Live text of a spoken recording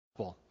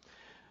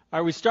All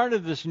right, we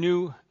started this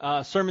new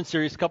sermon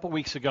series a couple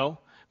weeks ago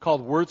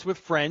called Words with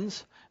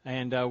Friends,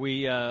 and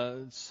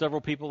several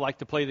people like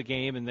to play the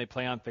game, and they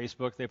play on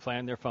Facebook, they play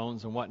on their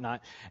phones and whatnot.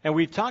 And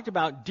we've talked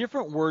about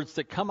different words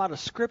that come out of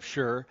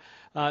Scripture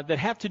that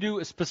have to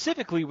do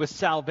specifically with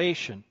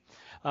salvation.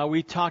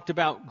 We talked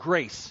about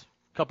grace.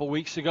 A couple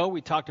weeks ago, we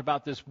talked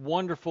about this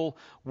wonderful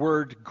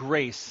word,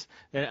 grace,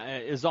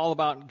 that is all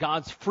about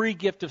God's free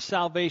gift of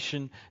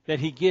salvation that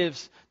He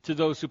gives to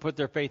those who put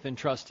their faith and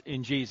trust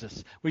in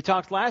Jesus. We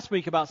talked last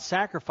week about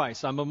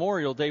sacrifice on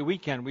Memorial Day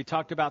weekend. We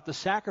talked about the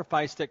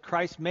sacrifice that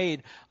Christ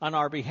made on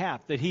our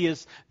behalf, that He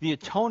is the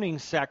atoning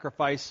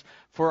sacrifice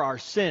for our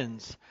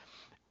sins.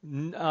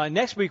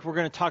 Next week, we're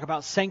going to talk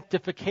about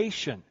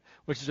sanctification,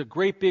 which is a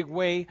great big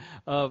way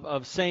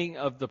of saying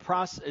of the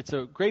process. It's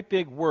a great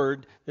big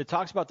word that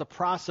talks about the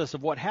process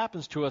of what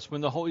happens to us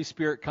when the Holy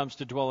Spirit comes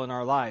to dwell in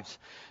our lives.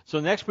 So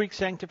next week,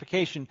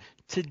 sanctification.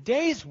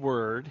 Today's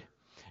word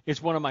is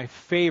one of my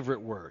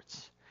favorite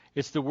words.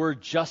 It's the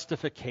word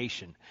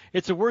justification.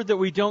 It's a word that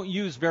we don't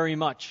use very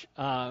much.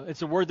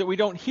 It's a word that we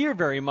don't hear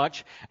very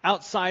much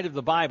outside of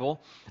the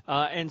Bible.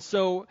 And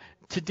so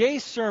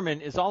today's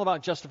sermon is all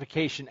about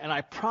justification. And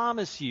I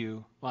promise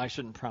you, well, I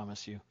shouldn't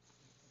promise you.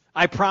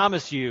 I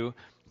promise you,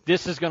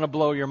 this is going to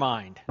blow your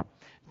mind.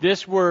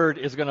 This word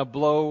is going to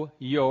blow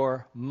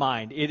your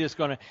mind. It is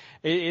going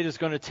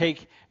to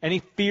take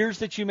any fears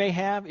that you may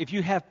have. If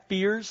you have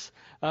fears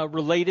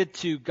related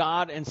to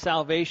God and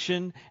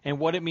salvation and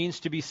what it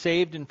means to be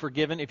saved and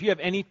forgiven, if you have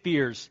any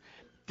fears,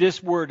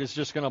 this word is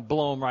just going to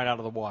blow them right out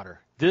of the water.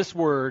 This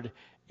word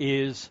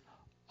is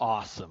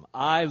awesome.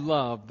 I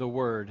love the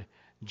word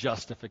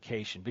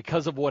justification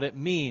because of what it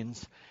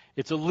means.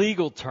 It's a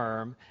legal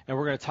term, and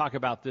we're going to talk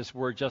about this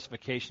word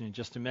justification in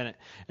just a minute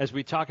as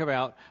we talk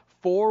about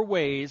 4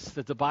 ways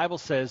that the Bible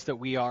says that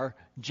we are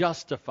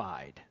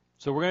justified.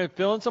 So we're going to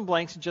fill in some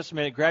blanks in just a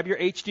minute. Grab your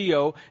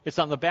HDO. It's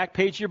on the back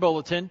page of your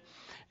bulletin.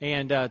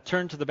 And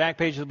turn to the back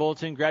page of the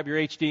bulletin, grab your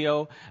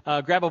HDO,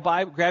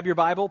 grab your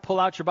Bible, pull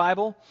out your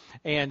Bible,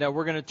 and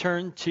we're going to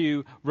turn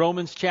to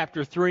Romans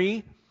chapter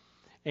 3.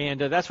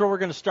 And that's where we're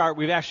going to start.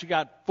 We've actually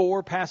got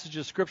 4 passages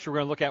of Scripture we're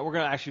going to look at. We're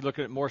going to actually look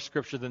at more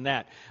Scripture than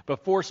that.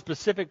 But 4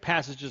 specific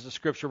passages of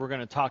Scripture we're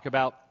going to talk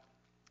about.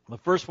 The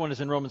first one is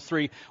in Romans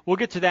 3. We'll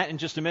get to that in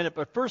just a minute.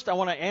 But first, I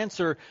want to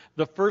answer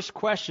the first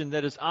question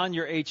that is on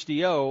your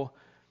HDO.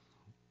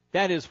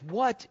 That is,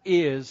 what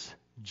is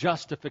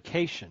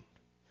justification?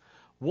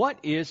 What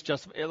is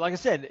justification? Like I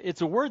said,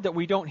 it's a word that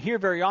we don't hear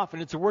very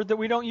often. It's a word that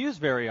we don't use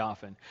very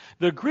often.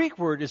 The Greek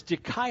word is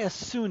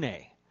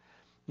dikaiosune.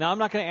 Now, I'm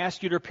not going to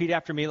ask you to repeat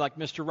after me like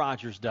Mr.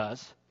 Rogers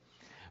does,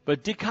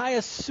 but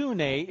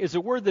dikaiosune is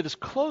a word that is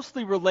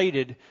closely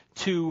related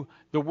to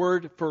the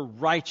word for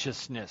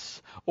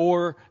righteousness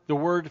or the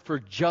word for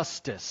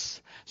justice.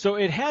 So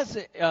it has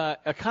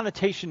a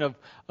connotation of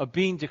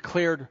being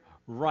declared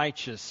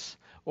righteous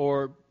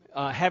or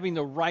having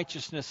the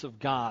righteousness of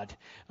God.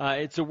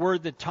 It's a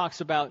word that talks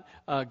about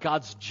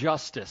God's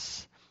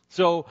justice.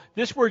 So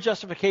this word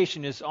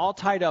justification is all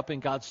tied up in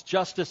God's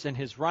justice and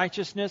His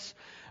righteousness.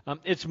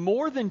 It's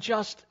more than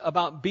just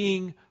about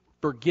being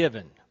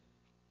forgiven.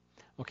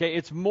 Okay,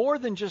 it's more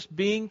than just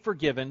being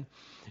forgiven.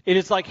 It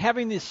is like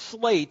having the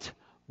slate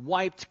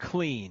wiped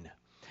clean.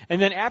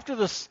 And then after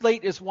the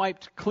slate is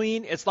wiped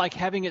clean, it's like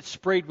having it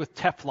sprayed with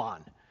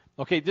Teflon.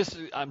 Okay, this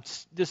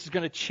is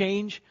going to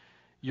change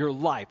your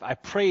life. I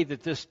pray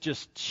that this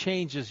just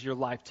changes your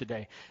life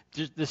today,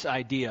 just this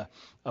idea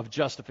of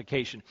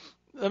justification.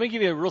 Let me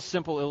give you a real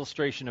simple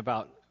illustration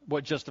about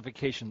what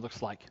justification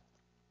looks like.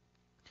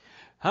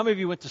 How many of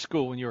you went to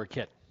school when you were a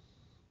kid?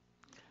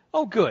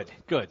 Oh, good.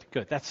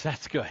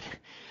 That's good.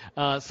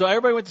 So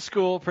everybody went to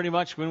school pretty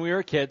much when we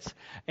were kids.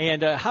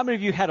 And how many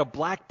of you had a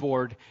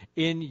blackboard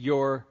in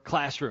your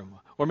classroom?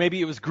 Or maybe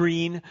it was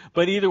green,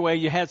 but either way,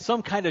 you had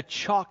some kind of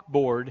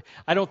chalkboard.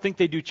 I don't think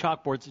they do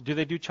chalkboards. Do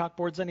they do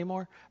chalkboards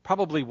anymore?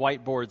 Probably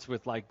whiteboards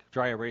with like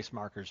dry erase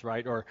markers,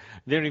 right? Or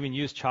they don't even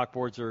use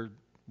chalkboards or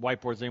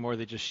whiteboards anymore.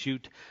 They just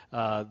shoot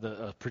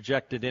the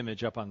projected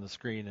image up on the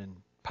screen and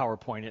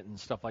PowerPoint it and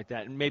stuff like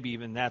that. And maybe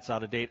even that's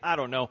out of date. I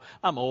don't know.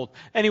 I'm old.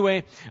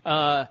 Anyway,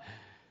 do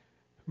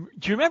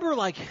you remember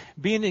like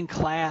being in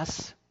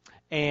class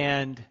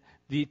and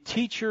the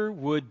teacher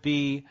would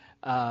be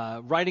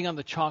writing on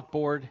the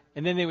chalkboard,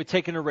 and then they would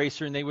take an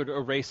eraser and they would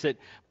erase it,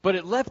 but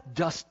it left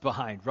dust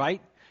behind,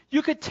 right?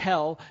 You could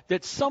tell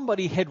that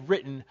somebody had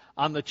written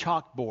on the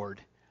chalkboard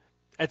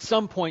at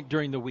some point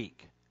during the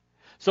week.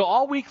 So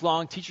all week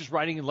long, teachers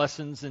writing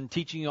lessons and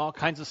teaching all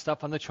kinds of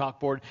stuff on the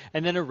chalkboard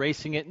and then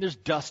erasing it, and there's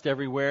dust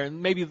everywhere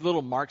and maybe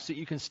little marks that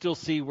you can still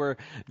see where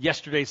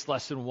yesterday's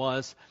lesson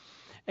was.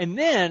 And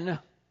then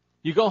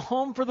you go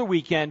home for the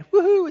weekend.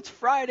 Woohoo, it's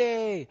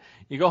Friday.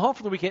 You go home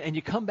for the weekend and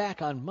you come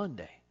back on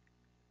Monday.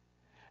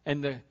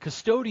 And the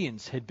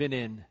custodians had been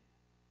in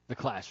the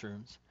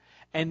classrooms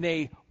and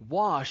they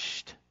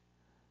washed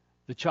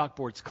the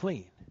chalkboards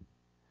clean.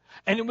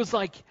 And it was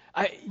like,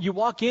 you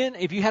walk in,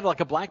 if you had like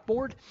a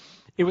blackboard,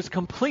 it was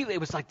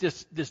like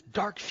this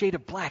dark shade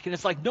of black. And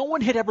it's like no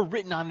one had ever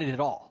written on it at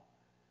all.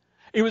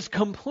 It was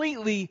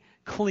completely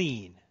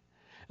clean.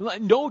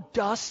 No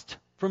dust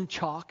from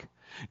chalk,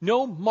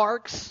 no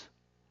marks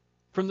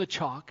from the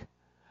chalk,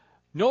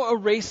 no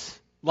erase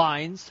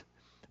lines,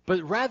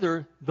 but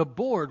rather the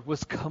board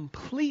was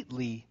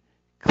completely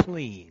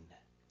clean.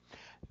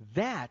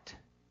 That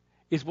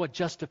is what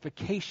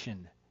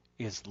justification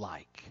is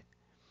like.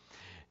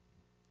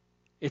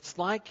 It's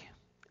like,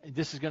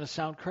 this is going to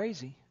sound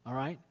crazy, all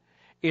right?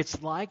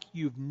 It's like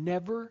you've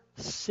never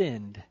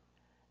sinned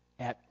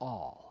at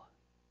all.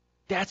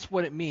 That's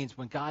what it means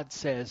when God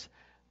says,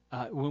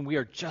 when we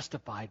are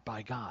justified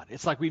by God.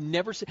 It's like we've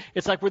never sinned.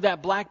 It's like we're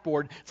that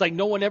blackboard. It's like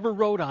no one ever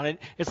wrote on it.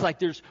 It's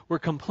like we're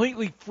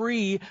completely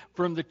free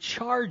from the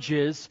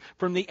charges,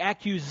 from the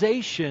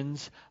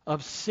accusations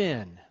of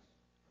sin.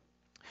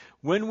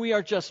 When we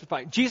are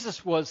justified,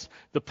 Jesus was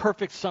the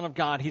perfect Son of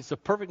God. He's the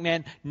perfect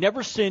man,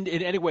 never sinned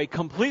in any way,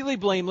 completely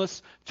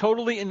blameless,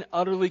 totally and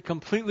utterly,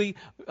 completely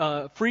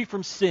free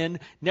from sin,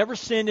 never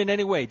sinned in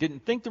any way.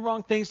 Didn't think the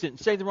wrong things, didn't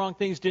say the wrong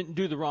things, didn't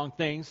do the wrong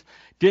things,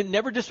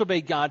 never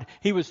disobeyed God.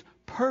 He was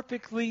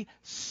perfectly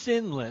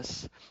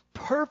sinless,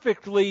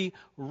 perfectly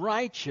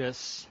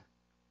righteous.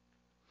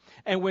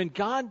 And when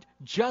God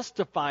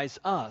justifies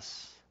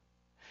us,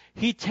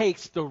 He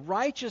takes the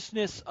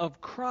righteousness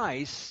of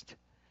Christ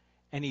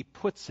and He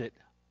puts it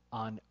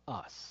on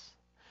us.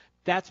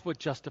 That's what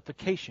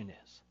justification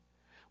is.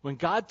 When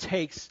God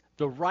takes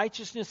the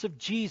righteousness of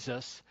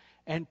Jesus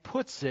and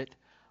puts it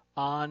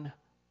on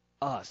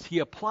us. He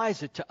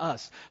applies it to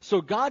us. So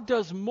God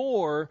does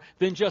more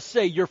than just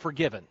say you're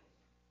forgiven.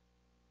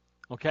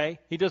 Okay?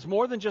 He does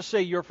more than just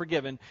say you're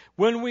forgiven.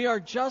 When we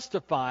are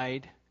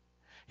justified,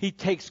 He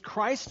takes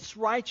Christ's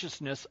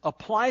righteousness,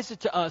 applies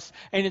it to us,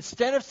 and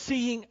instead of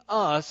seeing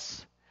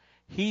us,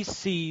 He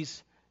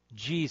sees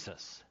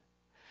Jesus.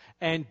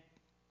 And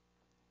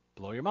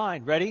blow your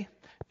mind. Ready?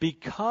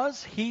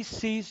 Because He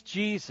sees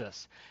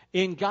Jesus,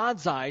 in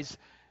God's eyes,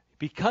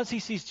 because He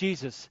sees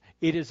Jesus,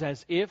 it is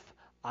as if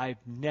I've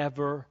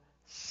never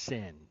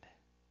sinned.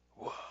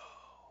 Whoa.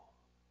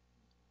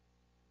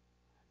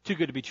 Too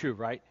good to be true,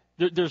 right?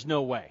 There's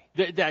no way.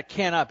 That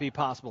cannot be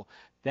possible.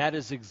 That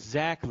is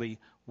exactly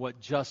what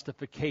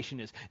justification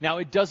is. Now,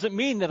 it doesn't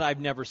mean that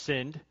I've never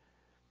sinned.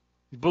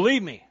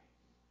 Believe me,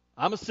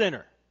 I'm a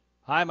sinner.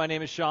 Hi, my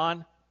name is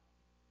Sean.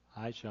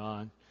 Hi,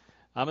 Sean.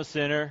 I'm a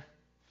sinner.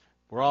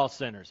 We're all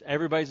sinners.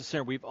 Everybody's a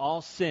sinner. We've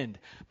all sinned.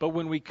 But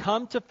when we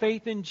come to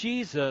faith in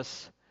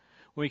Jesus,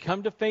 when we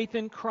come to faith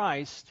in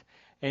Christ,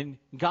 and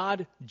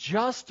God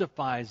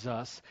justifies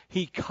us,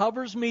 He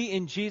covers me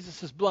in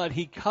Jesus' blood.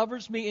 He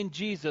covers me in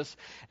Jesus.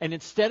 And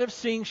instead of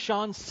seeing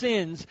Sean's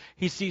sins,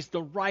 He sees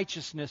the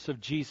righteousness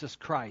of Jesus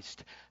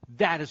Christ.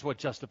 That is what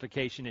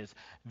justification is.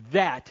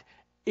 That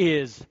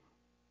is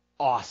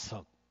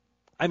awesome.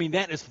 I mean,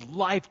 that is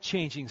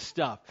life-changing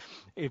stuff.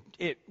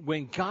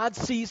 When God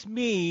sees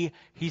me,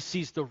 He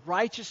sees the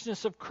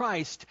righteousness of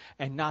Christ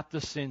and not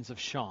the sins of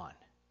Sean.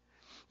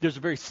 There's a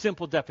very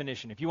simple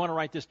definition. If you want to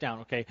write this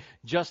down, okay,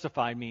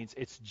 justified means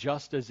it's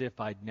just as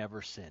if I'd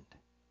never sinned.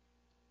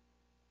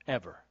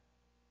 Ever.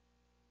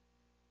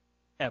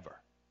 Ever.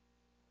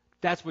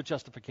 That's what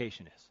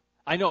justification is.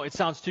 I know it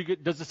sounds too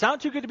good. Does it sound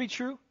too good to be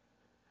true?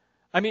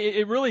 I mean,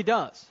 it really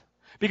does.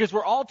 Because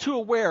we're all too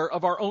aware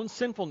of our own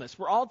sinfulness.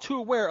 We're all too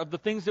aware of the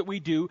things that we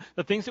do,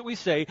 the things that we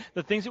say,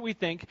 the things that we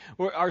think.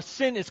 Our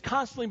sin is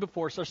constantly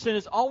before us. Our sin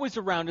is always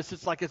around us.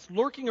 It's like it's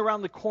lurking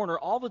around the corner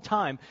all the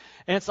time.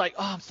 And it's like,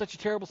 oh, I'm such a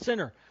terrible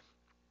sinner.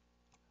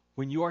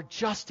 When you are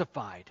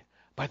justified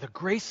by the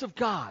grace of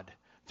God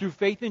through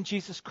faith in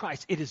Jesus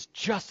Christ, it is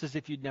just as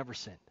if you'd never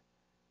sinned.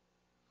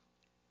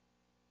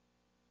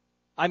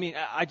 I mean,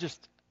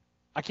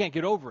 I can't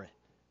get over it.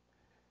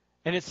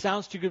 And it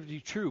sounds too good to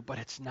be true, but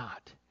it's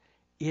not.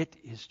 It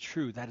is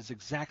true. That is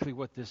exactly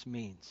what this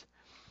means.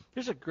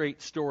 There's a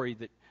great story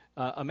that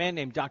a man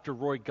named Dr.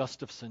 Roy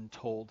Gustafson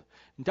told.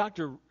 And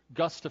Dr.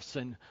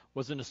 Gustafson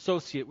was an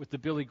associate with the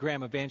Billy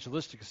Graham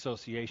Evangelistic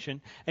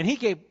Association, and he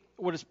gave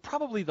what is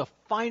probably the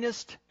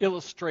finest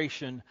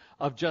illustration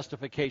of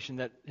justification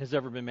that has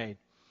ever been made.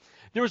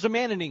 There was a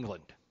man in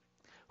England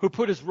who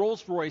put his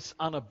Rolls Royce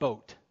on a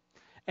boat,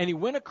 and he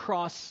went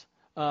across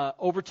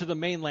over to the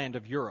mainland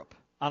of Europe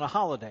on a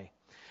holiday.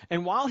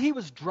 And while he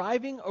was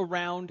driving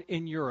around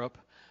in Europe,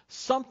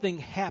 something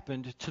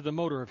happened to the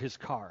motor of his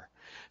car.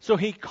 So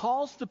he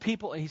calls the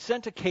people, he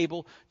sent a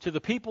cable to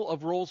the people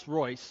of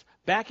Rolls-Royce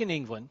back in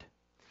England,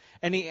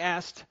 and he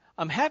asked,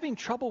 I'm having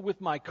trouble with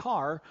my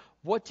car.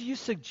 What do you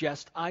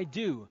suggest I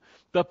do?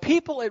 The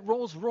people at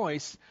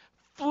Rolls-Royce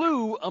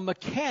flew a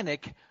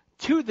mechanic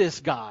to this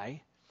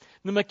guy.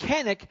 The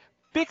mechanic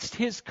fixed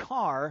his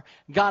car,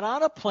 got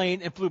on a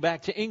plane, and flew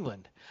back to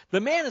England.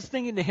 The man is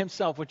thinking to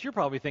himself, what you're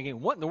probably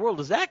thinking, what in the world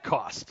does that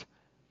cost?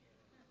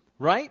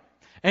 Right?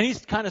 And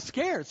he's kind of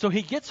scared. So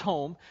he gets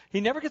home. He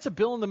never gets a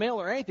bill in the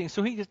mail or anything,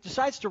 so he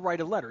decides to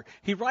write a letter.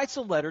 He writes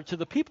a letter to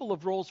the people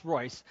of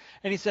Rolls-Royce,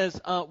 and he says,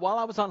 while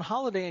I was on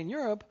holiday in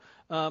Europe,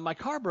 my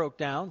car broke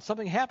down.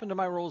 Something happened to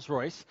my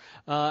Rolls-Royce,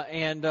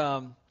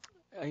 and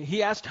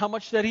he asked how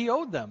much that he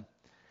owed them.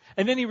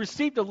 And then he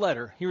received a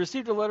letter. He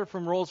received a letter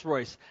from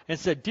Rolls-Royce and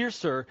said, "Dear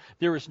sir,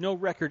 there is no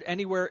record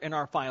anywhere in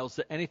our files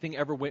that anything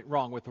ever went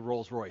wrong with the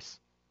Rolls-Royce."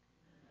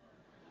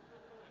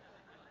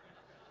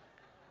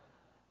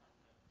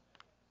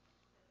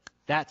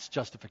 That's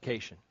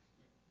justification.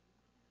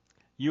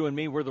 You and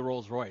me, we're the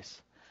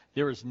Rolls-Royce.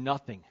 There is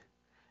nothing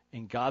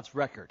in God's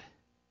record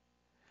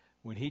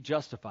when he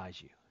justifies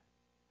you.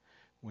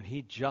 When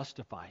he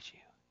justifies you,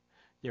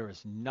 there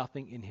is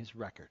nothing in his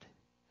record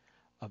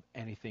of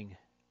anything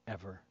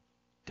ever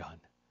done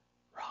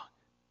wrong.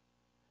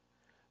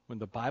 When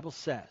the Bible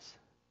says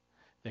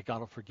that God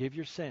will forgive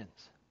your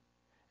sins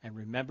and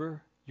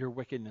remember your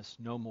wickedness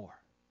no more,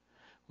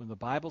 when the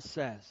Bible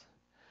says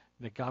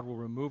that God will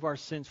remove our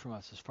sins from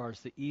us as far as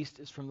the east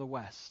is from the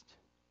west,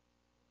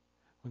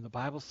 when the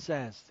Bible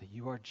says that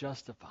you are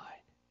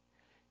justified,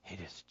 it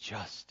is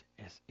just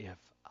as if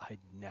I'd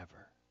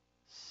never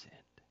sinned.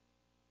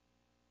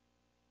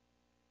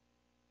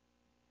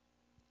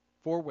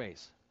 4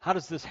 ways. How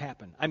does this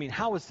happen? I mean,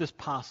 how is this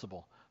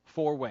possible?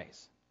 4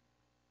 ways.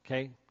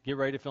 Okay? Get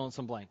ready to fill in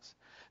some blanks.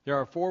 There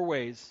are 4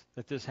 ways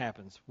that this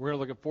happens. We're going to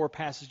look at 4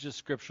 passages of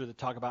Scripture that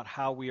talk about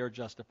how we are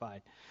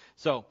justified.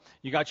 So,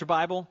 you got your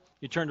Bible.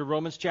 You turn to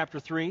Romans chapter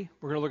 3.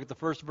 We're going to look at the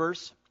first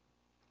verse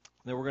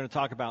that we're going to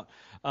talk about.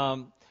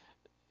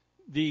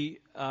 The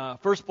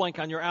first blank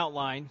on your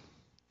outline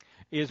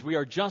is we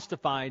are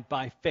justified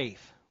by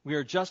faith. We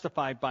are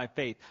justified by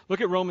faith. Look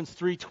at Romans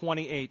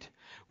 3:28.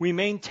 We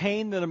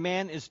maintain that a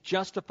man is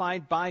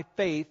justified by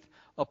faith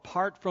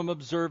apart from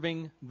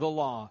observing the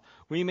law.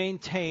 We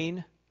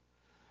maintain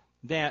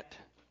that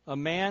a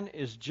man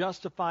is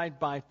justified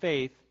by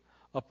faith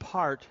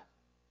apart,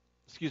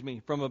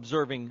 from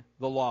observing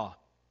the law.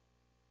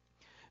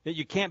 That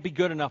you can't be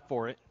good enough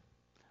for it.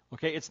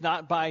 Okay, it's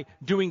not by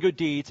doing good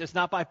deeds. It's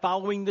not by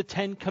following the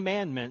 10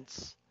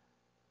 commandments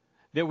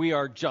that we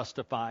are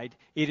justified.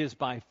 It is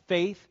by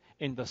faith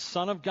in the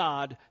Son of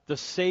God, the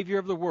Savior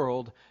of the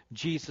world,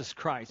 Jesus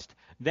Christ.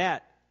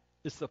 That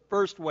is the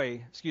first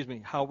way,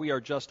 how we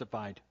are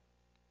justified.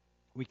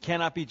 We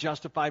cannot be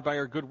justified by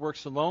our good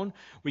works alone.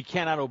 We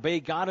cannot obey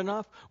God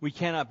enough. We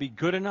cannot be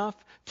good enough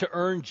to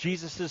earn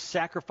Jesus'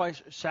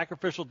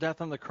 sacrificial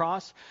death on the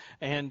cross.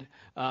 And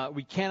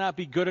we cannot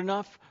be good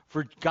enough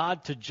for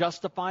God to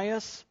justify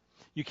us.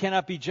 You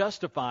cannot be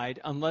justified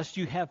unless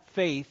you have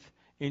faith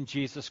in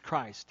Jesus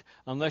Christ.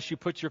 Unless you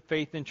put your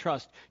faith and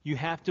trust. You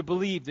have to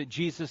believe that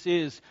Jesus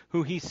is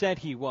who he said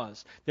he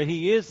was. That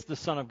he is the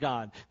Son of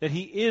God. That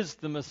he is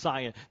the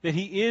Messiah. That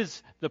he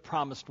is the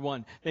promised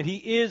one. That he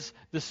is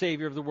the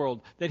Savior of the world.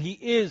 That he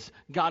is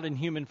God in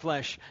human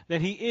flesh.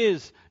 That he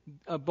is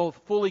both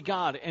fully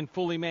God and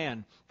fully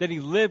man. That he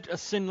lived a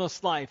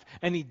sinless life.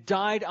 And he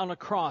died on a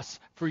cross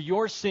for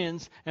your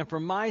sins and for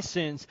my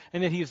sins.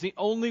 And that he is the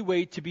only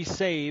way to be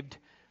saved.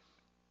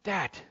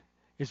 That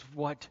is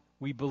what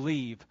we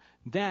believe.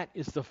 That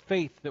is the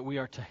faith that we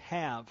are to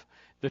have,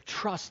 the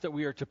trust that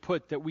we are to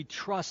put, that we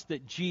trust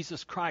that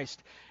Jesus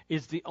Christ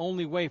is the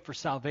only way for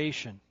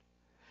salvation.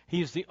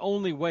 He is the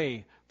only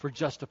way for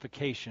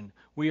justification.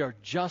 We are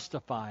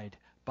justified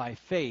by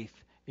faith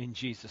in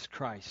Jesus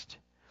Christ.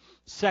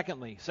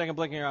 Secondly, second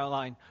blank in your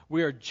outline,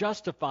 we are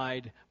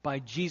justified by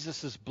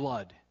Jesus'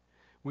 blood.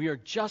 We are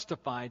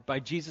justified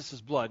by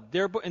Jesus' blood.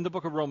 There in the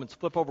book of Romans,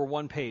 flip over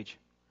 1 page,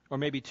 or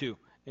maybe 2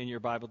 in your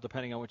Bible,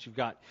 depending on what you've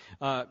got.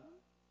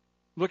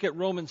 Look at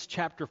Romans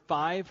chapter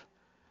 5,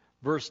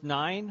 verse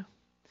 9.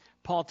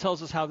 Paul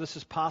tells us how this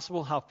is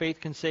possible, how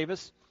faith can save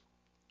us.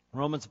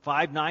 Romans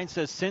 5:9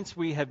 says, "Since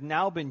we have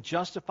now been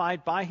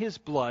justified by his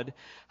blood,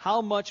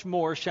 how much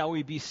more shall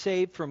we be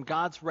saved from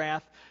God's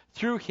wrath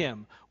through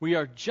him?" We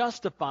are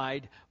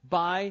justified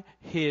by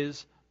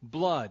his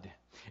blood.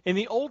 In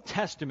the Old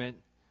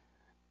Testament,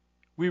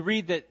 we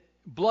read that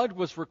blood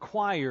was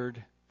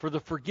required for the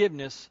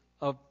forgiveness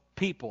of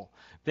people.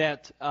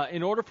 That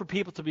in order for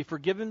people to be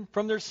forgiven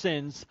from their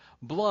sins,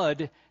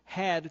 blood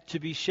had to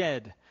be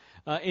shed.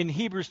 In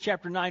Hebrews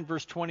chapter 9,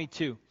 verse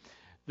 22,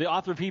 the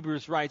author of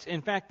Hebrews writes,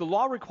 "In fact, the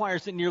law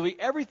requires that nearly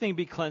everything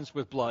be cleansed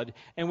with blood,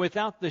 and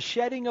without the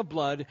shedding of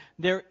blood,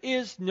 there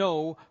is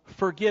no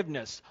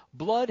forgiveness."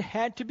 Blood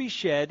had to be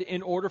shed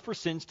in order for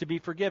sins to be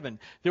forgiven.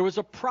 There was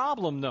a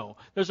problem, though.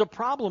 There's a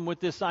problem with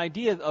this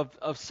idea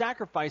of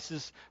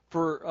sacrifices,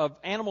 of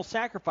animal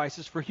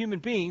sacrifices for human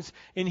beings.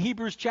 In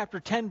Hebrews chapter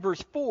 10,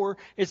 verse 4,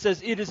 it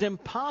says, "It is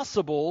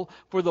impossible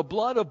for the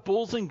blood of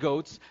bulls and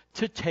goats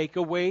to take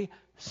away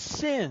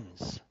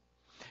sins."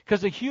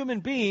 Because a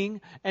human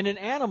being and an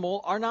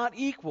animal are not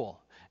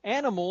equal.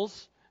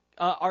 Animals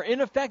are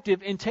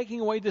ineffective in taking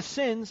away the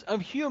sins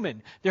of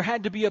human. There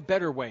had to be a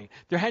better way.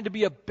 There had to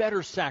be a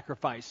better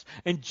sacrifice.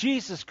 And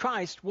Jesus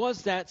Christ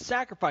was that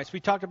sacrifice. We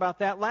talked about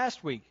that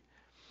last week.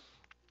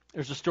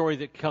 There's a story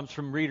that comes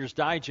from Reader's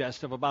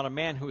Digest of about a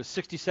man who was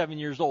 67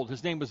 years old.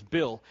 His name was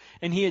Bill.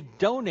 And he had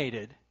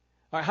donated.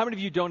 All right, how many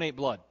of you donate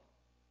blood?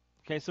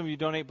 Okay, some of you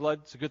donate blood.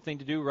 It's a good thing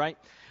to do, right?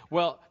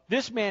 Well,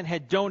 this man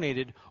had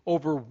donated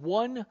over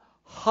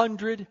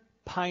 100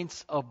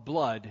 pints of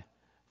blood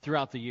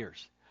throughout the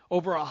years.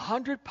 Over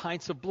 100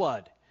 pints of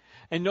blood.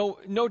 And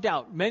no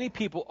doubt, many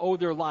people owe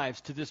their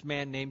lives to this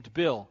man named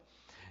Bill.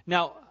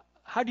 Now,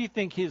 how do you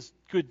think his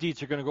good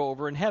deeds are going to go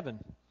over in heaven?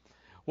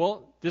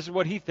 Well, this is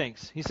what he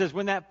thinks. He says,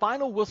 when that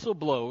final whistle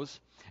blows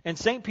and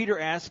St. Peter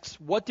asks,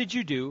 what did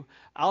you do?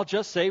 I'll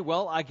just say,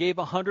 well, I gave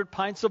 100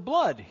 pints of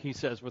blood, he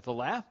says with a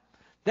laugh.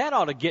 That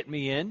ought to get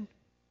me in.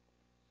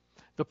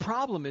 The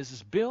problem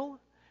is Bill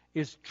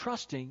is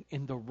trusting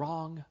in the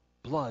wrong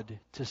blood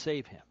to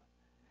save him.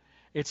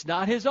 It's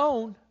not his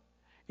own.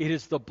 It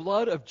is the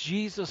blood of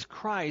Jesus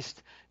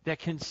Christ that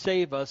can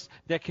save us,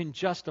 that can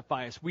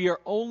justify us. We are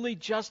only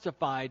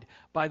justified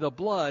by the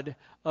blood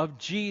of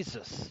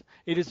Jesus.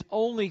 It is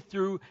only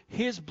through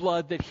his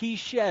blood that he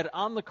shed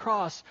on the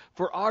cross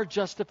for our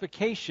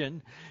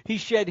justification. He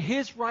shed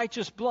his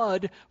righteous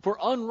blood for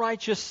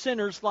unrighteous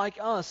sinners like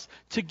us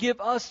to give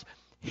us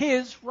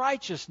his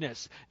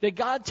righteousness. That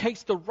God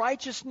takes the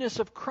righteousness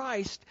of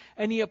Christ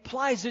and he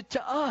applies it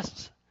to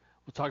us.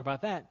 We'll talk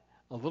about that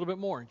a little bit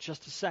more in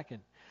just a second.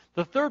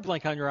 The third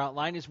blank on your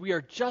outline is we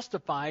are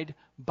justified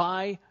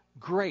by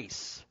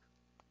grace.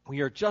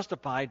 We are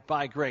justified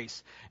by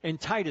grace. In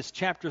Titus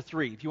chapter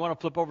 3, if you want to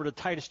flip over to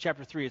Titus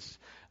chapter 3, it's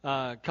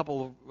a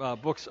couple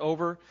of books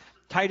over.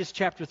 Titus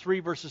chapter 3,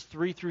 verses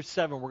 3 through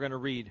 7, we're going to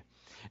read.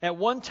 At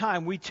one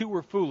time we too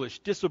were foolish,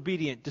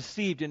 disobedient,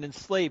 deceived, and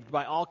enslaved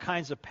by all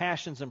kinds of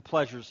passions and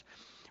pleasures.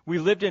 We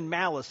lived in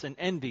malice and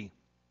envy,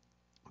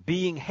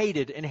 being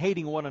hated and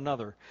hating one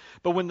another.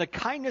 But when the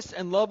kindness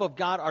and love of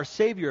God our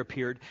Savior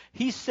appeared,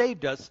 he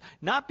saved us,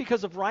 not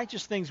because of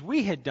righteous things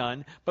we had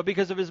done, but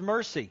because of his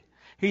mercy.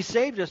 He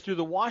saved us through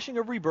the washing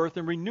of rebirth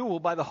and renewal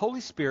by the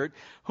Holy Spirit,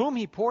 whom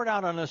he poured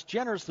out on us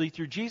generously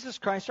through Jesus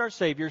Christ our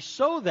Savior,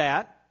 so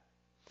that,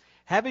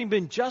 having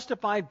been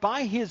justified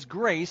by his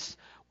grace,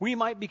 we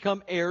might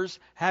become heirs,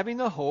 having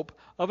the hope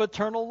of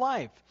eternal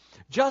life.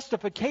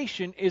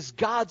 Justification is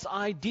God's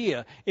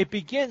idea. It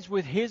begins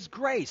with his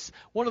grace.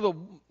 One of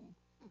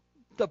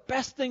the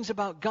best things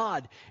about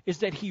God is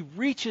that he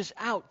reaches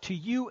out to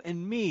you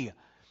and me.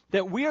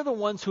 That we are the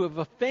ones who have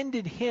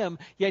offended him,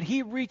 yet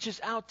he reaches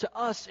out to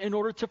us in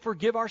order to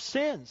forgive our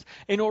sins,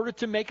 in order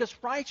to make us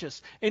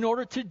righteous, in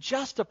order to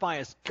justify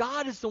us.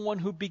 God is the one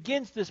who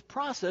begins this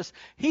process.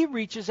 He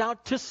reaches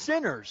out to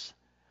sinners.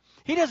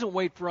 He doesn't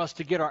wait for us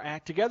to get our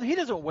act together. He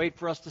doesn't wait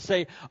for us to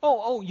say,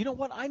 oh, you know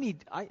what,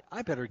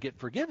 I better get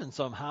forgiven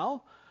somehow.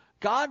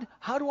 God,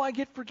 how do I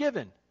get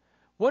forgiven?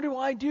 What do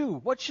I do?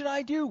 What should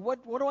I do?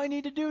 What do I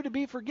need to do to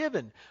be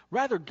forgiven?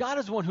 Rather, God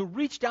is the one who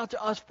reached out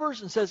to us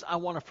first and says, I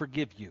want to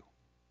forgive you.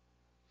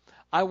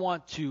 I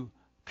want to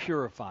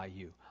purify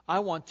you. I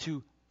want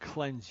to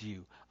cleanse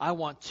you. I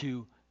want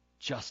to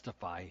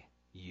justify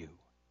you.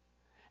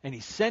 And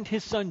he sent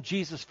his son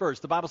Jesus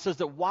first. The Bible says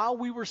that while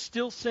we were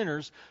still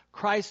sinners,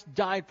 Christ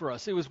died for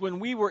us. It was when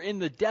we were in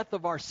the death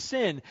of our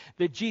sin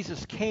that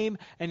Jesus came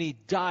and he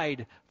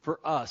died for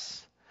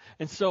us.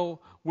 And so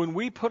when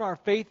we put our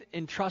faith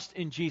and trust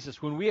in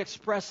Jesus, when we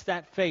express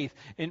that faith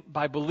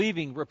by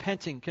believing,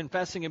 repenting,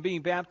 confessing, and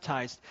being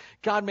baptized,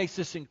 God makes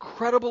this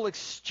incredible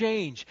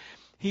exchange.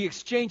 He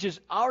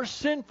exchanges our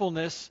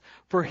sinfulness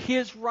for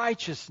his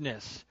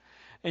righteousness.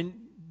 And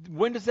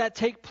when does that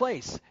take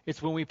place?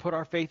 It's when we put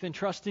our faith and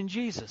trust in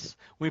Jesus.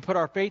 When we put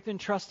our faith and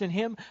trust in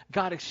him,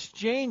 God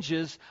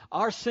exchanges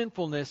our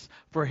sinfulness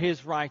for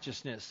his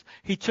righteousness.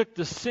 He took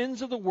the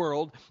sins of the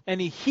world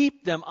and he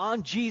heaped them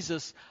on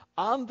Jesus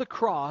on the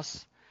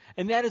cross,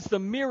 and that is the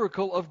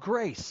miracle of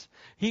grace.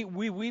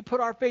 We put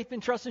our faith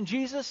and trust in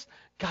Jesus,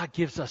 God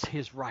gives us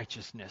his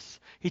righteousness.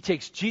 He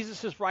takes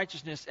Jesus'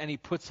 righteousness and he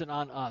puts it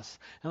on us.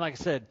 And like I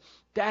said,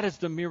 that is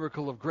the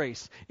miracle of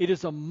grace. It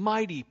is a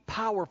mighty,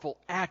 powerful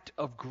act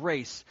of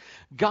grace.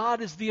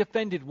 God is the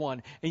offended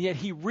one, and yet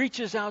he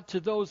reaches out to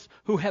those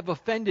who have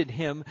offended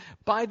him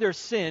by their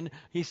sin.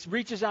 He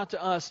reaches out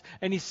to us,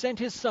 and he sent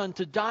his son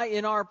to die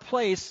in our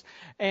place,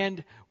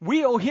 and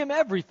we owe him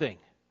everything.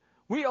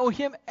 We owe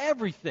him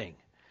everything.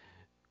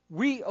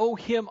 We owe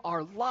him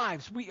our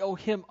lives. We owe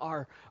him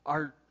our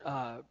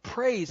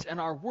praise and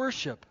our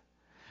worship.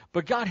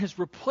 But God has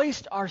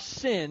replaced our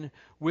sin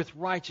with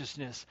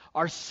righteousness.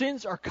 Our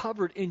sins are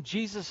covered in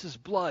Jesus'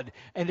 blood,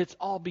 and it's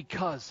all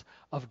because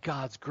of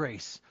God's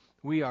grace.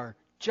 We are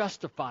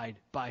justified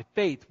by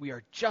faith. We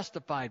are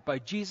justified by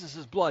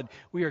Jesus' blood.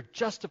 We are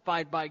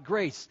justified by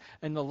grace.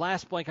 And the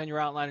last blank on your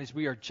outline is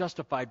we are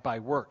justified by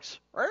works.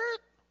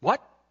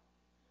 What?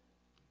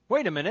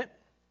 Wait a minute.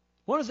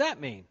 What does that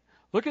mean?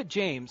 Look at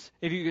James.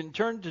 If you can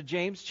turn to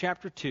James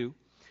chapter 2,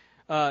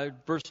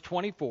 verse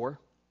 24.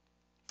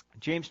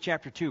 James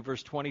chapter 2,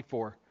 verse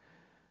 24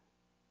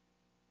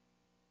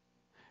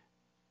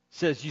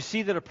 says, you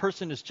see that a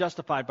person is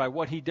justified by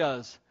what he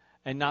does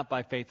and not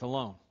by faith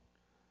alone.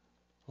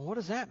 Well, what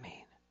does that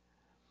mean?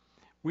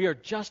 We are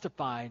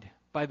justified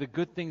by the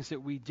good things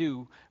that we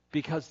do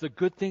because the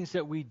good things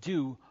that we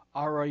do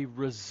are a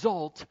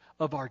result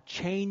of our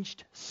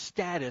changed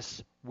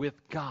status with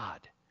God.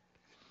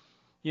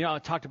 You know, I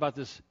talked about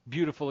this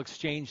beautiful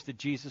exchange that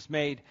Jesus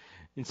made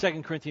in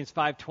 2 Corinthians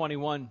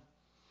 5:21.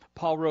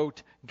 Paul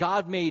wrote,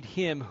 God made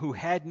him who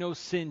had no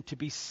sin to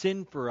be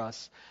sin for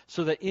us,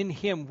 so that in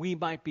him we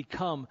might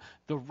become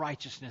the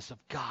righteousness of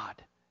God.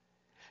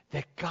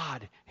 That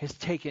God has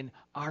taken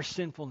our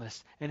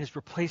sinfulness and has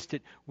replaced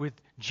it with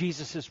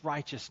Jesus'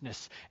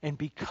 righteousness. And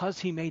because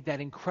he made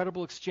that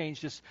incredible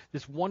exchange,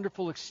 this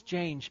wonderful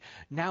exchange,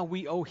 now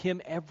we owe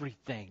him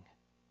everything.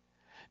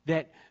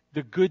 That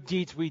the good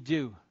deeds we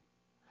do,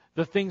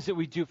 the things that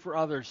we do for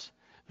others,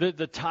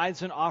 the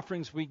tithes and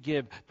offerings we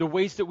give, the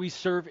ways that we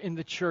serve in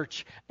the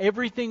church,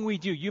 everything we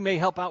do. You may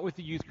help out with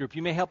the youth group.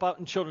 You may help out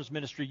in children's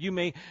ministry. You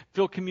may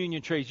fill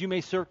communion trays. You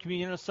may serve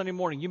communion on Sunday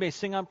morning. You may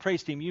sing on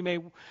praise team. You may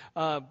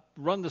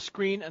run the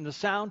screen and the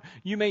sound.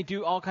 You may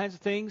do all kinds of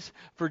things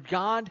for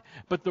God.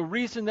 But the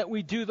reason that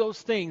we do those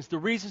things, the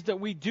reasons that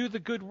we do the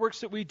good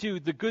works that we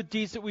do, the good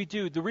deeds that we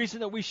do, the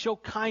reason that we show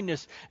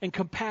kindness and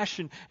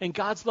compassion and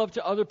God's love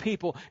to other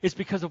people is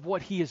because of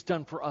what he has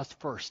done for us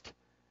first.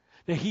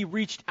 That he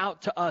reached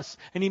out to us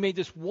and he made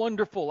this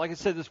wonderful, like I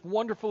said, this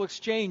wonderful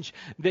exchange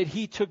that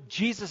he took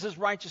Jesus'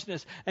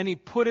 righteousness and he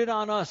put it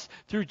on us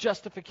through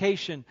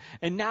justification.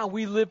 And now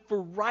we live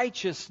for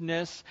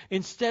righteousness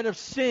instead of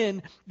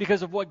sin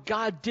because of what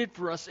God did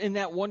for us in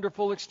that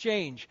wonderful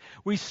exchange.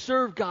 We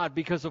serve God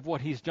because of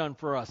what he's done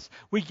for us.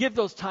 We give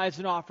those tithes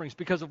and offerings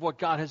because of what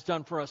God has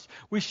done for us.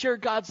 We share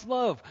God's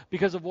love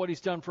because of what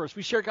he's done for us.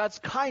 We share God's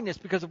kindness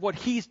because of what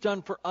he's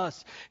done for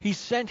us. He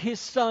sent his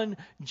son,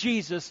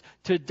 Jesus,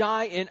 to die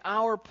in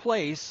our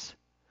place,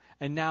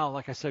 and now,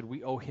 like I said,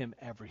 we owe him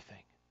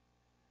everything.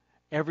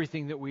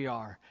 Everything that we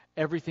are,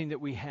 everything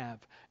that we have,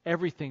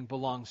 everything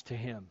belongs to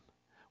him.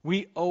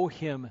 We owe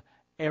him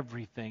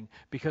everything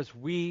because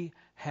we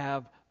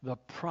have the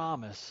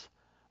promise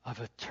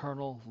of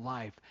eternal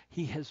life.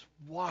 He has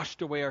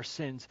washed away our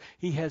sins.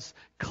 He has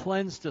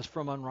cleansed us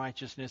from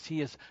unrighteousness. He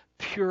has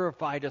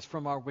purified us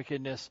from our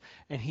wickedness,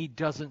 and he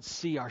doesn't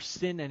see our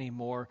sin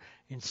anymore.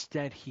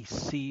 Instead, he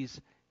sees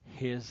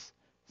his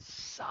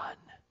Son.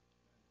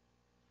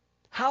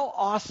 How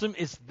awesome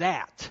is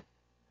that?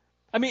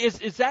 I mean,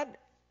 is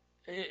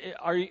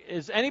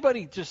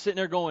anybody just sitting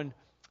there going,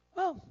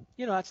 well,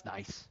 that's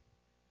nice.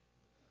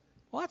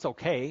 Well, that's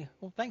okay.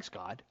 Well, thanks,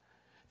 God.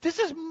 This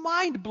is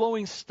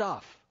mind-blowing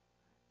stuff.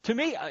 To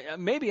me,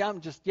 maybe I'm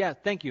just,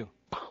 thank you.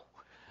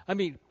 I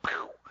mean,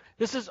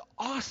 this is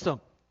awesome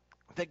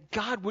that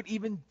God would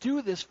even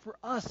do this for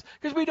us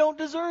because we don't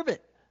deserve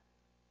it.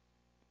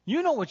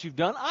 You know what you've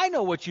done. I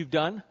know what you've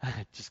done.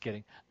 Just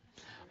kidding.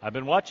 I've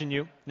been watching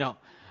you. No.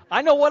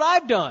 I know what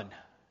I've done.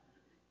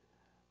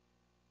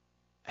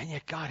 And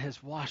yet God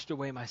has washed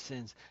away my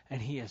sins,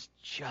 and he has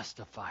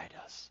justified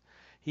us.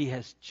 He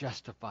has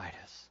justified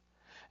us.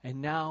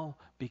 And now,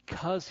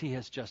 because he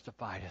has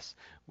justified us,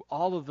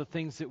 all of the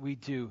things that we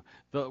do,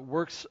 the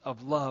works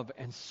of love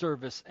and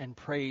service and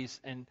praise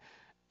and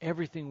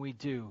everything we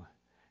do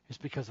is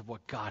because of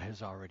what God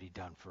has already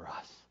done for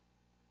us.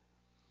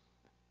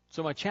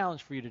 So my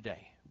challenge for you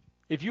today,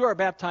 if you are a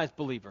baptized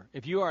believer,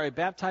 if you are a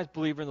baptized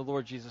believer in the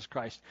Lord Jesus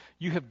Christ,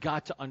 you have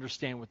got to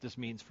understand what this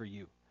means for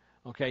you.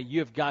 Okay? You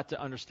have got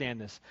to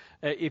understand this.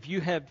 If you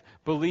have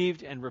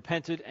believed and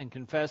repented and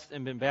confessed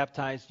and been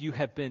baptized, you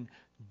have been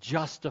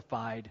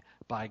justified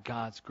by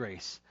God's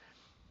grace.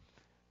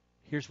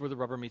 Here's where the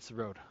rubber meets the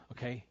road,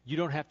 okay? You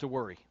don't have to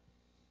worry.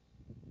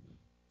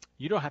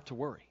 You don't have to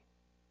worry.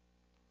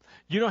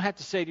 You don't have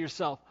to say to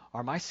yourself,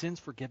 are my sins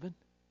forgiven?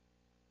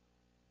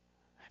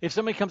 If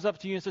somebody comes up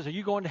to you and says, are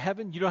you going to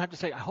heaven? You don't have to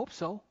say, I hope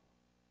so.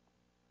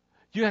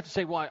 You have to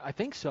say, well, I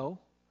think so.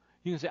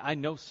 You can say, I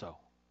know so.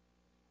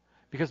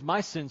 Because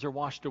my sins are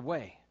washed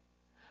away.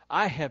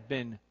 I have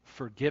been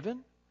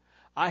forgiven.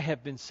 I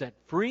have been set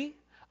free.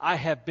 I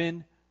have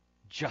been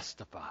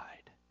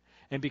justified.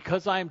 And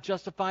because I am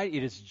justified,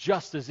 it is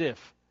just as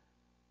if,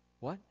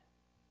 what?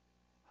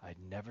 I'd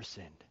never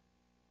sinned.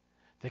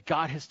 That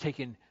God has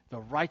taken the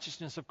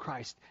righteousness of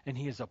Christ and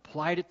he has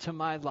applied it to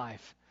my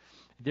life.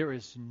 There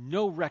is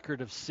no record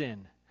of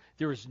sin.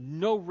 There is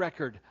no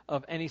record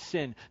of any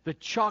sin. The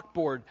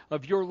chalkboard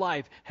of your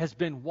life has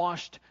been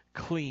washed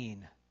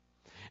clean.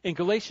 In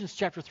Galatians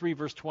chapter 3,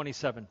 verse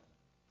 27,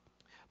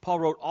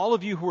 Paul wrote, all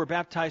of you who are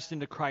baptized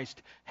into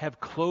Christ have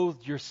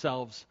clothed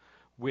yourselves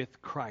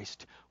with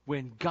Christ.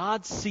 When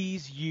God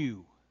sees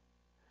you,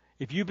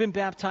 if you've been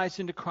baptized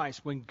into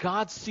Christ, when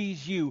God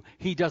sees you,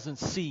 he doesn't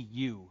see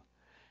you.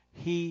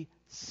 He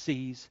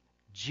sees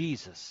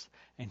Jesus,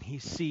 and he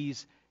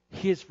sees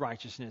his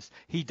righteousness.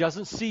 He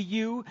doesn't see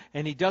you,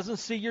 and he doesn't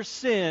see your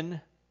sin,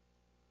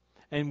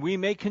 and we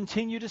may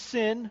continue to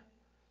sin.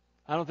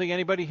 I don't think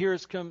anybody here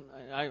has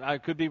I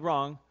could be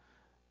wrong,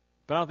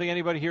 but I don't think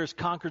anybody here has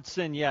conquered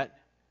sin yet.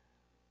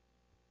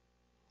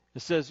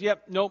 It says,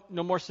 yep, nope,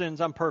 no more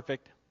sins, I'm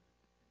perfect.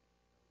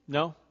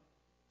 No?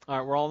 All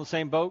right, we're all in the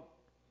same boat?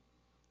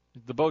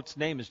 The boat's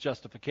name is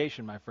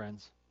Justification, my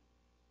friends.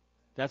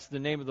 That's the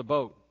name of the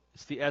boat.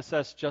 It's the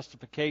SS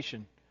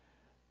Justification.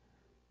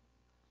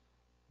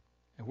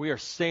 And we are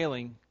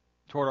sailing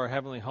toward our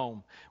heavenly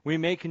home. We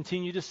may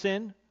continue to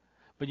sin,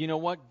 but you know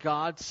what?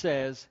 God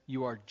says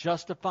you are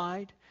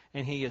justified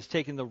and he has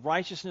taken the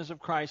righteousness of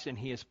Christ and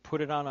he has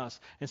put it on us.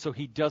 And so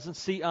he doesn't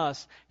see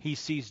us, he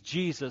sees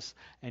Jesus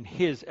and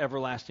his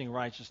everlasting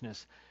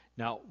righteousness.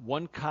 Now,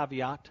 one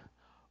caveat,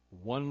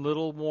 one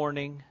little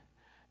warning,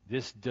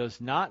 this does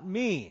not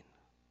mean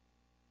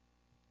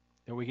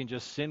that we can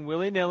just sin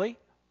willy-nilly.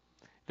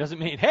 Doesn't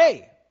mean,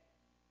 hey,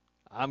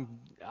 I'm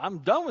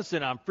done with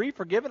sin. I'm free,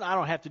 forgiven. I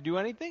don't have to do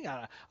anything.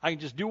 I can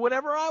just do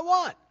whatever I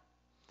want.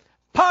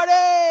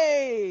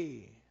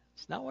 Party!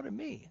 It's not what it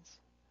means.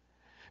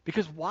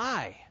 Because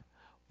why?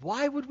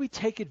 Why would we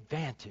take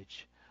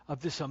advantage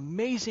of this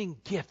amazing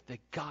gift that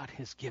God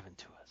has given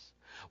to us?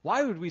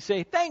 Why would we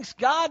say, thanks,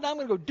 God, I'm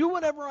going to go do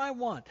whatever I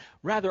want?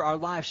 Rather, our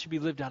lives should be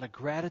lived out of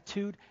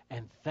gratitude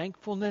and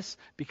thankfulness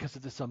because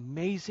of this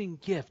amazing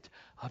gift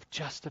of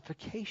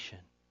justification.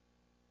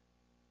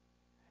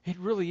 It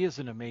really is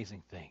an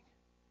amazing thing.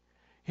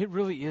 It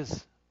really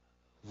is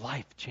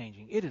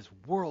life-changing. It is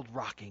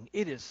world-rocking.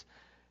 It is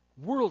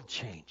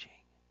world-changing.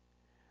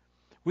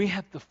 We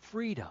have the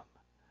freedom.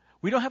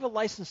 We don't have a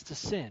license to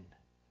sin,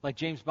 like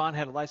James Bond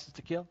had a license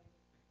to kill.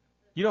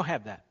 You don't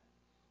have that.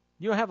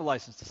 You don't have a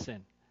license to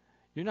sin.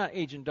 You're not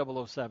Agent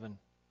 007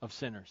 of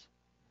sinners.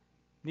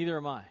 Neither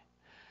am I.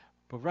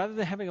 But rather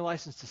than having a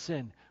license to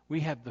sin,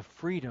 we have the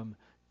freedom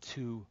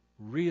to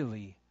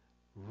really,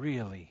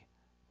 really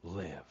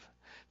live.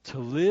 To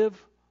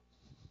live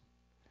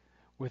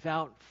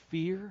without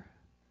fear,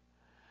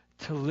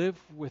 to live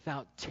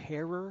without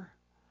terror,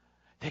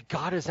 that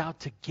God is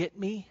out to get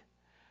me.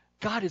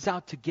 God is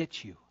out to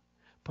get you,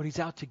 but he's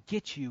out to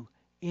get you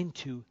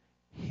into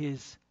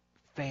his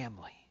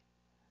family.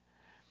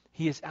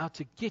 He is out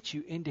to get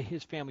you into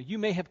his family. You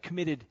may have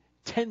committed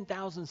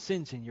 10,000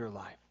 sins in your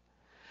life.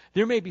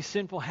 There may be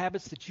sinful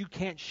habits that you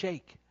can't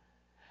shake.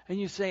 And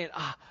you say,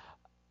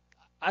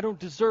 I don't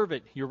deserve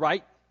it. You're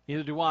right.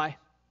 Neither do I.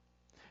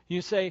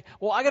 You say,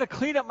 well, I got to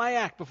clean up my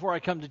act before I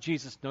come to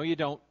Jesus. No, you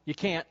don't. You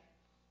can't.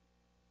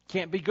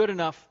 Can't be good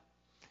enough.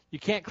 You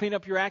can't clean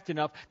up your act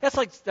enough. That's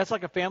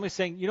like a family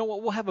saying, you know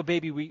what, we'll have a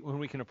baby when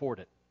we can afford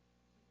it.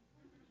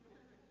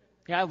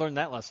 Yeah, I learned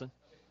that lesson.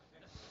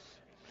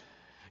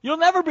 You'll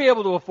never be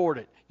able to afford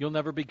it. You'll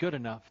never be good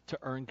enough to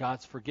earn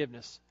God's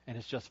forgiveness and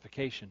his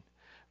justification.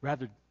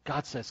 Rather,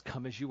 God says,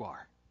 come as you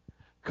are.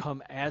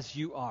 Come as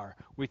you are,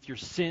 with your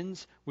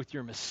sins, with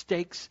your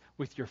mistakes,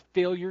 with your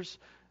failures,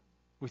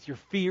 with your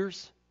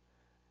fears.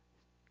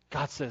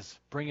 God says,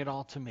 bring it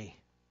all to me.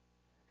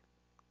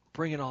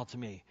 Bring it all to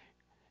me.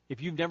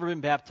 If you've never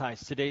been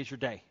baptized, today is your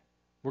day.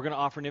 We're going to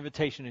offer an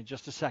invitation in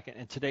just a second,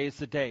 and today is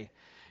the day.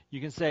 You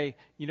can say,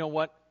 you know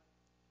what?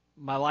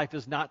 My life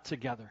is not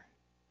together.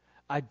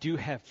 I do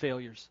have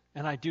failures,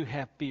 and I do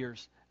have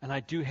fears, and I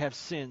do have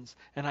sins,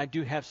 and I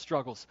do have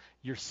struggles.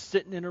 You're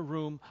sitting in a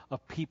room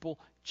of people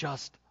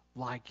just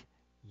like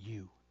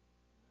you.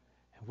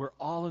 And we're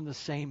all in the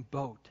same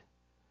boat.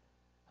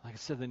 Like I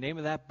said, the name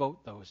of that boat,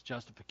 though, is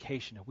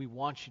justification, and we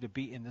want you to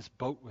be in this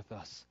boat with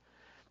us.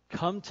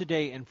 Come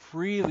today and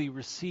freely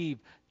receive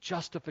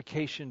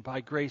justification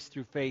by grace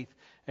through faith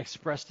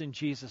expressed in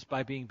Jesus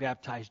by being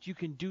baptized. You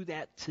can do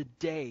that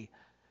today.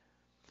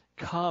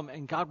 Come,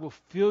 and God will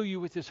fill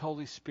you with his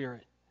Holy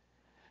Spirit.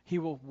 He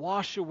will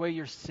wash away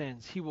your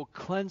sins. He will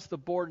cleanse the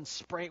board and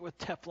spray it with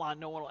Teflon.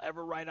 No one will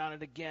ever write on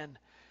it again.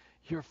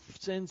 Your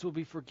sins will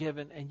be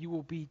forgiven, and you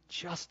will be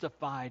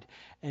justified.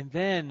 And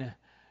then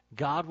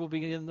God will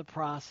begin the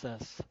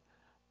process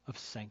of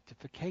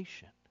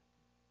sanctification,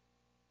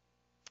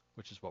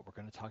 which is what we're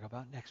going to talk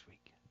about next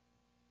week.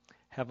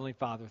 Heavenly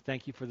Father,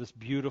 thank you for this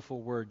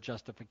beautiful word,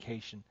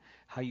 justification,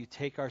 how you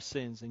take our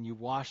sins and you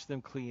wash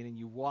them clean, and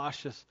you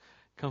wash us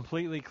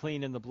completely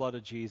clean in the blood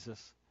of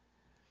Jesus.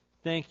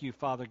 Thank you,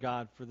 Father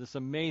God, for this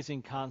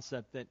amazing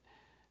concept that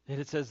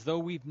it's as though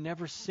we've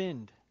never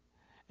sinned.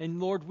 And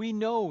Lord, we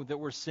know that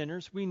we're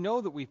sinners. We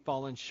know that we've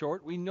fallen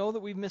short. We know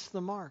that we've missed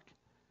the mark.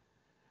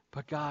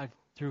 But God,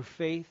 through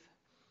faith,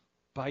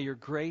 by your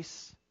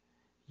grace,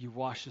 you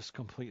wash us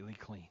completely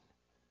clean.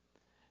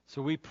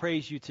 So we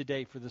praise you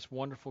today for this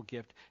wonderful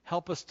gift.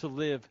 Help us to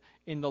live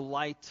in the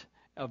light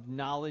of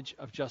knowledge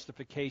of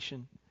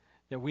justification,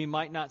 that we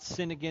might not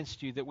sin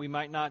against you, that we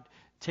might not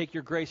take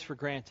your grace for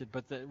granted,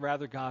 but that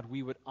rather, God,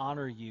 we would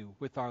honor you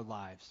with our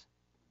lives.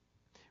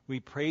 We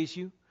praise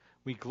you.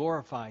 We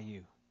glorify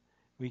you.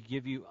 We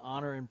give you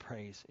honor and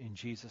praise in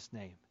Jesus'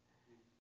 name.